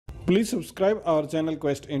Please subscribe our channel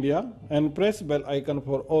Quest India and press bell icon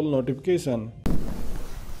for all notification.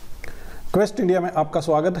 Quest India में आपका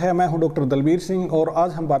स्वागत है। मैं हूं डॉक्टर दलबीर सिंह और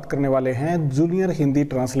आज हम बात करने वाले हैं जूनियर हिंदी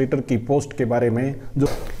ट्रांसलेटर की पोस्ट के बारे में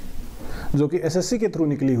जो कि एसएससी के थ्रू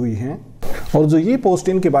निकली हुई हैं। और जो ये पोस्ट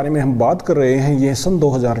इनके बारे में हम बात कर रहे हैं, ये सन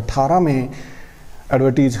 2018 में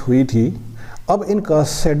एडवर्टीज हुई थी। अब इनका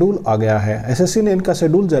शेड्यूल आ गया है, एसएससी ने इनका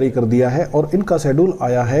शेड्यूल जारी कर दिया है और इनका शेड्यूल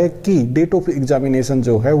आया है कि डेट ऑफ एग्जामिनेशन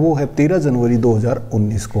जो है वो है 13 जनवरी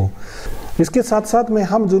 2019 को। इसके साथ साथ में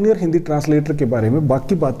हम जूनियर हिंदी ट्रांसलेटर के बारे में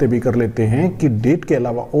बाकी बातें भी कर लेते हैं कि डेट के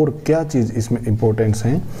अलावा और क्या चीज़ इसमें इम्पोर्टेंस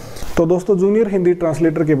हैं। तो दोस्तों, जूनियर हिंदी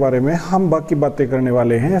ट्रांसलेटर के बारे में हम बाकी बातें करने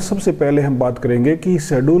वाले हैं। सबसे पहले हम बात करेंगे कि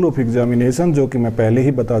शेड्यूल ऑफ एग्जामिनेशन, जो कि मैं पहले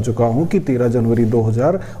ही बता चुका हूं कि 13 जनवरी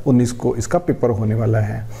 2019 को इसका पेपर होने वाला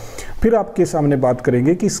है। फिर आपके सामने बात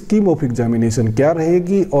करेंगे कि स्कीम ऑफ एग्जामिनेशन क्या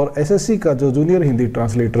रहेगी और एसएससी का जो जूनियर हिंदी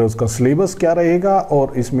ट्रांसलेटर है उसका सिलेबस क्या रहेगा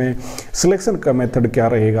और इसमें सिलेक्शन का मेथड क्या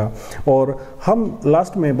रहेगा। और हम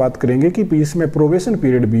लास्ट में बात करेंगे कि इसमें प्रोबेशन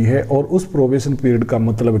पीरियड भी है और उस प्रोबेशन पीरियड का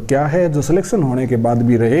मतलब क्या है जो सिलेक्शन होने के बाद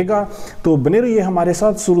भी रहेगा। तो बने रहिए हमारे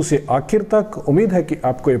साथ शुरू से आखिर तक। उम्मीद है कि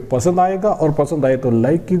आपको ये पसंद आएगा और पसंद आए तो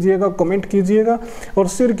लाइक कीजिएगा, कमेंट कीजिएगा और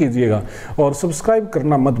शेयर कीजिएगा और सब्सक्राइब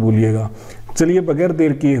करना मत भूलिएगा। चलिए बगैर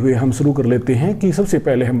देर किए हुए हम शुरू कर लेते हैं कि सबसे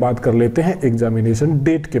पहले हम बात कर लेते हैं एग्जामिनेशन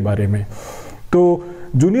डेट के बारे में। तो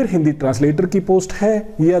जूनियर हिंदी ट्रांसलेटर की पोस्ट है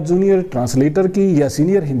या जूनियर ट्रांसलेटर की या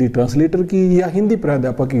सीनियर हिंदी ट्रांसलेटर की या हिंदी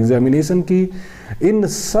प्राध्यापक एग्जामिनेशन की, इन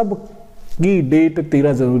सब की डेट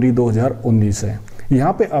 13 जनवरी 2019 है।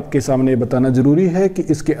 यहाँ पे आपके सामने बताना जरूरी है कि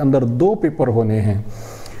इसके अंदर 2 पेपर होने हैं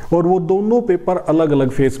और वो दोनों पेपर अलग अलग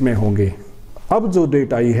फेज में होंगे। अब जो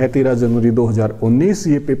डेट आई है 13 जनवरी 2019,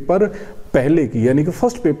 ये पेपर पहले की यानी कि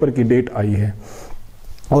फर्स्ट पेपर की डेट आई है।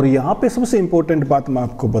 और यहाँ पे सबसे इंपॉर्टेंट बात मैं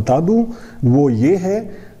आपको बता दूं वो ये है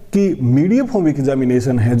कि मीडियम फॉर्म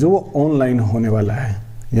एग्जामिनेशन है जो वो ऑनलाइन होने वाला है,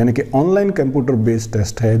 यानी कि ऑनलाइन कंप्यूटर बेस्ड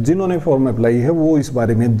टेस्ट है। जिन्होंने फॉर्म अप्लाई है वो इस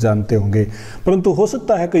बारे में जानते होंगे, परंतु हो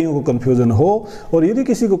सकता है कईयों को कन्फ्यूजन हो और यदि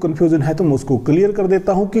किसी को कन्फ्यूजन है तो मैं उसको क्लियर कर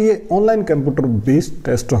देता हूं कि ये ऑनलाइन कंप्यूटर बेस्ड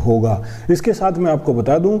टेस्ट होगा। इसके साथ मैं आपको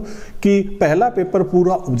बता दूं कि पहला पेपर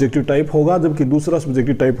पूरा ऑब्जेक्टिव टाइप होगा जबकि दूसरा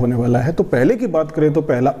सब्जेक्टिव टाइप होने वाला है। तो पहले की बात करें तो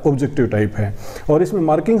पहला ऑब्जेक्टिव टाइप है और इसमें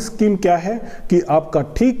मार्किंग स्कीम क्या है कि आपका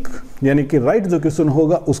ठीक यानी कि राइट जो क्वेश्चन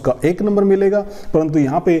होगा उसका 1 नंबर मिलेगा, परंतु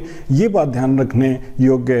यहाँ पे ये बात ध्यान रखने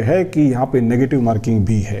योग्य है कि यहाँ पे नेगेटिव मार्किंग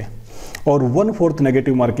भी है और 1/4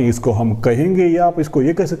 नेगेटिव मार्किंग इसको हम कहेंगे या आप इसको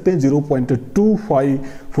ये कह सकते हैं 0.25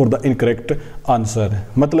 फॉर द इनकरेक्ट आंसर।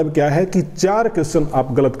 मतलब क्या है कि 4 क्वेश्चन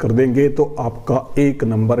आप गलत कर देंगे तो आपका 1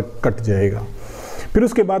 नंबर कट जाएगा। फिर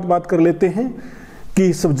उसके बाद बात कर लेते हैं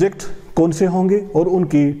कि सब्जेक्ट कौन से होंगे और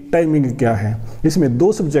उनकी टाइमिंग क्या है। इसमें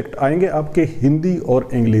 2 सब्जेक्ट आएंगे आपके, हिंदी और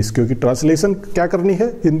इंग्लिश, क्योंकि ट्रांसलेशन क्या करनी है,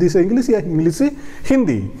 हिंदी से इंग्लिश या इंग्लिश से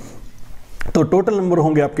हिंदी। तो टोटल नंबर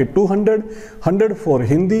होंगे आपके 200, 100 फॉर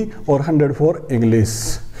हिंदी और 100 फॉर इंग्लिश।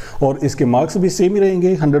 और इसके मार्क्स भी सेम ही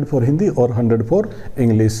रहेंगे, 100 फॉर हिंदी और 100 फॉर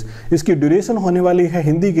इंग्लिश। इसकी ड्यूरेशन होने वाली है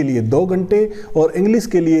हिंदी के लिए 2 घंटे और इंग्लिश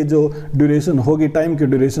के लिए जो ड्यूरेशन होगी, टाइम की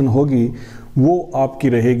ड्यूरेशन होगी, वो आपकी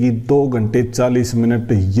रहेगी 2 घंटे 40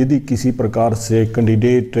 मिनट यदि किसी प्रकार से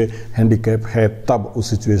कैंडिडेट हैंडीकैप है तब उस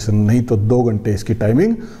सिचुएशन, नहीं तो 2 घंटे इसकी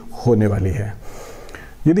टाइमिंग होने वाली है।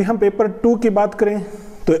 यदि हम पेपर 2 की बात करें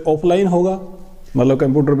तो ऑफलाइन होगा, मतलब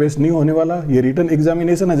कंप्यूटर बेस्ड नहीं होने वाला। ये रिटन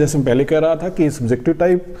एग्जामिनेशन है, जैसे मैं पहले कह रहा था कि सब्जेक्टिव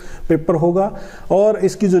टाइप पेपर होगा और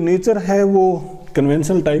इसकी जो नेचर है वो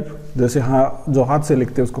कन्वेंशनल टाइप, जैसे जो हाथ से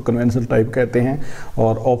लिखते हैं उसको कन्वेंशनल टाइप कहते हैं।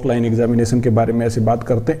 और ऑफलाइन एग्जामिनेशन के बारे में ऐसे बात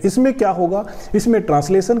करते हैं। इसमें क्या होगा, इसमें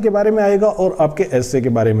ट्रांसलेशन के बारे में आएगा और आपके एस्से के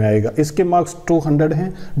बारे में आएगा। इसके मार्क्स 200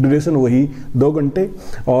 हैं, ड्यूरेशन वही 2 घंटे।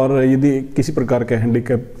 और यदि किसी प्रकार का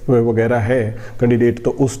हैंडीकैप वगैरह है कैंडिडेट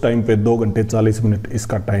तो उस टाइम पे 2 घंटे 40 मिनट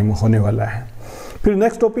इसका टाइम होने वाला है। फिर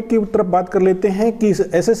नेक्स्ट टॉपिक की तरफ बात कर लेते हैं कि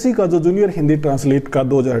एसएससी का जो जूनियर हिंदी ट्रांसलेट का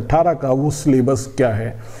 2018 का वो सिलेबस क्या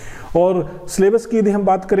है। और सिलेबस की यदि हम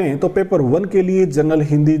बात करें तो पेपर 1 के लिए जनरल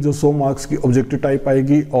हिंदी जो 100 मार्क्स की ऑब्जेक्टिव टाइप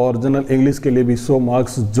आएगी और जनरल इंग्लिश के लिए भी 100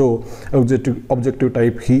 मार्क्स जो ऑब्जेक्टिव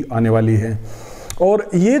टाइप ही आने वाली है। और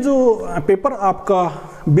ये जो पेपर आपका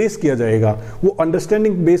बेस किया जाएगा वो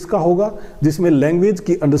अंडरस्टैंडिंग बेस का होगा, जिसमें लैंग्वेज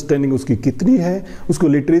की अंडरस्टैंडिंग उसकी कितनी है, उसको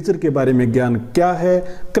लिटरेचर के बारे में ज्ञान क्या है,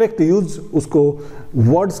 करेक्ट यूज, उसको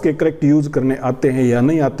वर्ड्स के करेक्ट यूज करने आते हैं या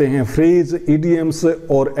नहीं आते हैं, फ्रेज, इडियम्स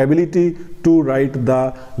और ability to right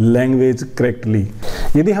the language correctly.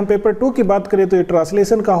 यदि हम पेपर 2 की बात करें तो ये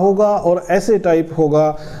ट्रांसलेशन का होगा और ऐसे टाइप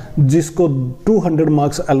होगा जिसको 200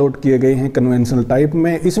 मार्क्स अलॉट किए गए हैं कन्वेंशनल टाइप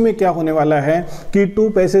में। इसमें क्या होने वाला है कि 2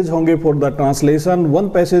 पैसेज होंगे for the translation, 1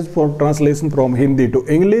 passage for translation from Hindi to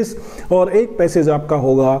English और 1 पैसेज आपका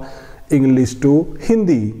होगा इंग्लिश टू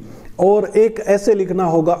हिंदी। और एक ऐसे लिखना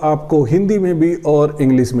होगा आपको हिंदी में भी और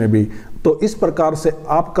इंग्लिश में भी। तो इस प्रकार से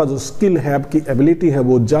आपका जो स्किल है, आपकी एबिलिटी है,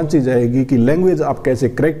 वो जांची जाएगी कि लैंग्वेज आप कैसे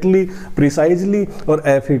करेक्टली, प्रिसाइजली और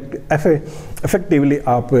इफेक्टिवली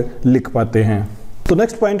आप लिख पाते हैं। तो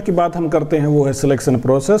नेक्स्ट पॉइंट की बात हम करते हैं, वो है सिलेक्शन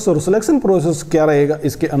प्रोसेस। और सिलेक्शन प्रोसेस क्या रहेगा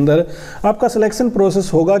इसके अंदर? आपका सिलेक्शन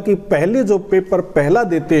प्रोसेस होगा कि पहले जो पेपर पहला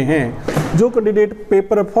देते हैं, जो कैंडिडेट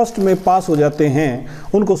पेपर फर्स्ट में पास हो जाते हैं,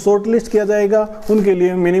 उनको शॉर्टलिस्ट किया जाएगा। उनके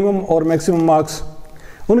लिए मिनिमम और मैक्सिमम मार्क्स,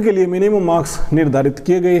 उनके लिए मिनिमम मार्क्स निर्धारित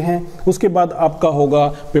किए गए हैं। उसके बाद आपका होगा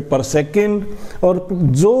पेपर सेकंड, और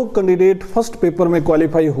जो कैंडिडेट फर्स्ट पेपर में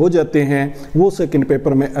क्वालिफाई हो जाते हैं वो सेकंड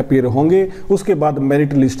पेपर में अपीयर होंगे। उसके बाद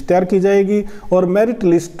मेरिट लिस्ट तैयार की जाएगी, और मेरिट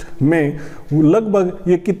लिस्ट में लगभग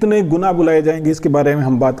ये कितने गुना बुलाए जाएंगे इसके बारे में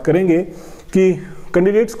हम बात करेंगे कि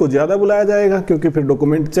कैंडिडेट्स को ज़्यादा बुलाया जाएगा क्योंकि फिर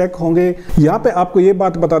डॉक्यूमेंट चेक होंगे। यहाँ पे आपको ये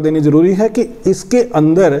बात बता देनी जरूरी है कि इसके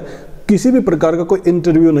अंदर किसी भी प्रकार का कोई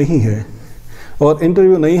इंटरव्यू नहीं है, और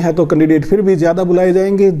इंटरव्यू नहीं है तो कैंडिडेट फिर भी ज़्यादा बुलाए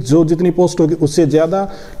जाएंगे, जो जितनी पोस्ट होगी उससे ज़्यादा,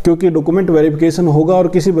 क्योंकि डॉक्यूमेंट वेरिफिकेशन होगा। और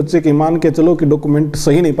किसी बच्चे की मान के चलो कि डॉक्यूमेंट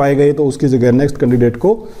सही नहीं पाए गए तो उसकी जगह नेक्स्ट कैंडिडेट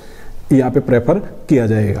को यहाँ पे प्रेफर किया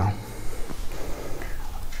जाएगा।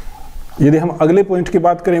 यदि हम अगले पॉइंट की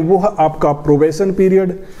बात करें, वो है आपका प्रोबेशन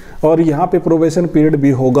पीरियड। और यहाँ पे प्रोबेशन पीरियड भी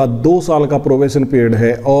होगा, 2 साल का प्रोबेशन पीरियड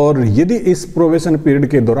है। और यदि इस प्रोबेशन पीरियड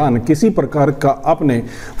के दौरान किसी प्रकार का आपने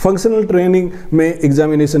फंक्शनल ट्रेनिंग में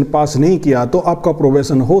एग्जामिनेशन पास नहीं किया तो आपका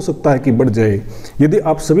प्रोबेशन हो सकता है कि बढ़ जाए। यदि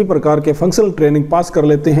आप सभी प्रकार के फंक्शनल ट्रेनिंग पास कर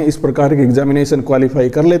लेते हैं, इस प्रकार के एग्जामिनेशन क्वालिफाई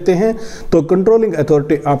कर लेते हैं, तो कंट्रोलिंग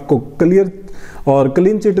अथॉरिटी आपको क्लियर और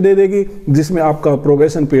क्लीन चिट दे देगी, जिसमें आपका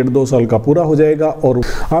प्रोबेशन पीरियड 2 साल का पूरा हो जाएगा, और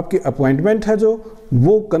आपकी अपॉइंटमेंट है जो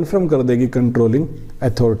वो कंफर्म कर देगी कंट्रोलिंग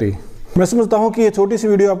अथॉरिटी। मैं समझता हूं कि ये छोटी सी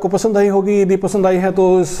वीडियो आपको पसंद आई होगी। यदि पसंद आई है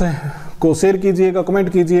तो इसको शेयर कीजिएगा, कमेंट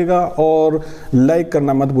कीजिएगा और लाइक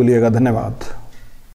करना मत भूलिएगा। धन्यवाद।